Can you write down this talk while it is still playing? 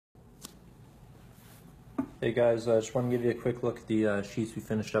Hey guys, I just want to give you a quick look at the sheets we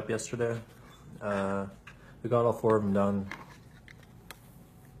finished up yesterday. We got all 4 of them done.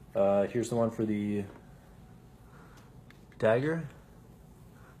 Here's the one for the dagger,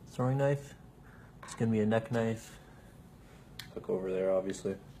 throwing knife. It's going to be a neck knife. Hook over there,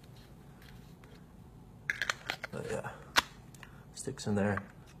 obviously. But yeah, sticks in there.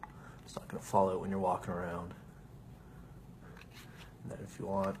 It's not going to fall out when you're walking around. And then if you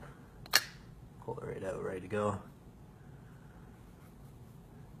want, pull it right out, ready to go.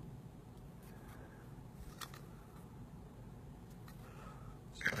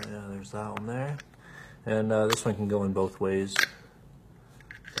 So yeah, there's that one there. And this one can go in both ways,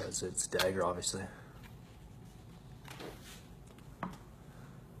 because it's dagger, obviously.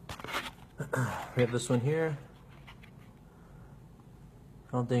 We have this one here.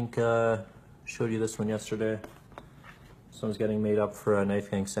 I don't think showed you this one yesterday. This one's getting made up for a knife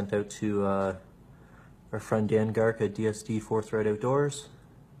getting sent out to our friend Dan Gark at DSD 4th Right Outdoors.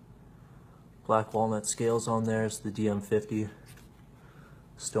 Black walnut scales on there. It's the DM50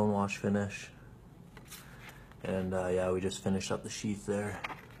 stonewash finish. And yeah, we just finished up the sheath there.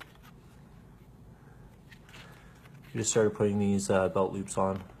 We just started putting these belt loops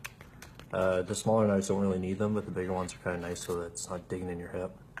on. The smaller knives don't really need them, but the bigger ones are kind of nice so that it's not digging in your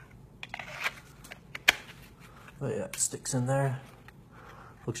hip. But yeah, it sticks in there.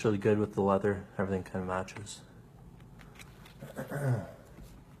 Looks really good with the leather. Everything kind of matches.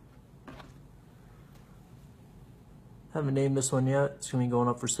 Haven't named this one yet. It's going to be going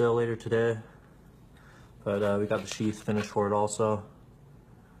up for sale later today. But we got the sheath finished for it also.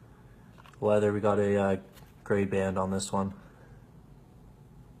 Leather, we got a gray band on this one.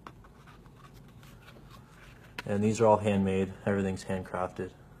 And these are all handmade. Everything's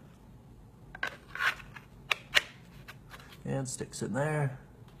handcrafted. And sticks in there.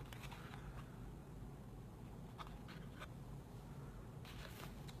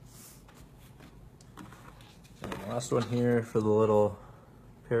 And the last one here for the little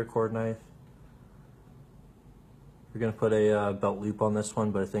paracord knife. We're gonna put a belt loop on this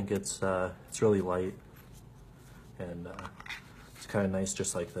one, but I think it's really light, and it's kind of nice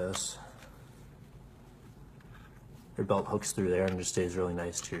just like this. Your belt hooks through there and just stays really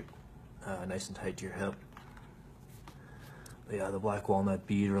nice to your, nice and tight to your hip. But yeah, the black walnut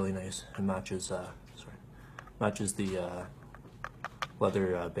bead, really nice. It matches, matches the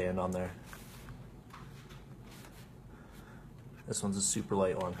leather band on there. This one's a super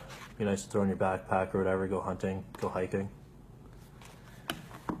light one. Be nice to throw in your backpack or whatever, go hunting, go hiking.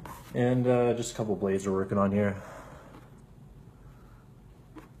 And just a couple blades we're working on here.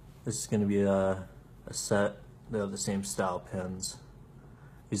 This is going to be a set. They have the same style pins.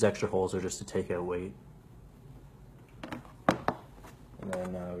 These extra holes are just to take out weight. And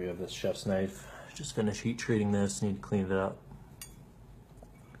then we have this chef's knife. Just finished heat treating this, need to clean it up.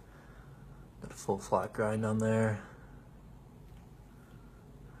 Got a full flat grind on there.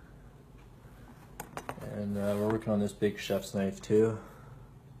 And we're working on this big chef's knife too.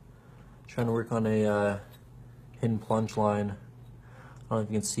 Trying to work on a hidden plunge line. I don't know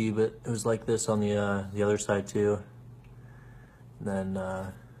if you can see, but it was like this on the other side too. And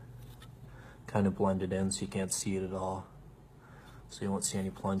then kind of blended in so you can't see it at all. So you won't see any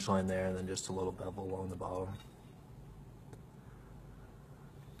plunge line there, and then just a little bevel along the bottom.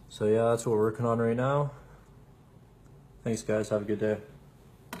 So yeah, that's what we're working on right now. Thanks guys, have a good day.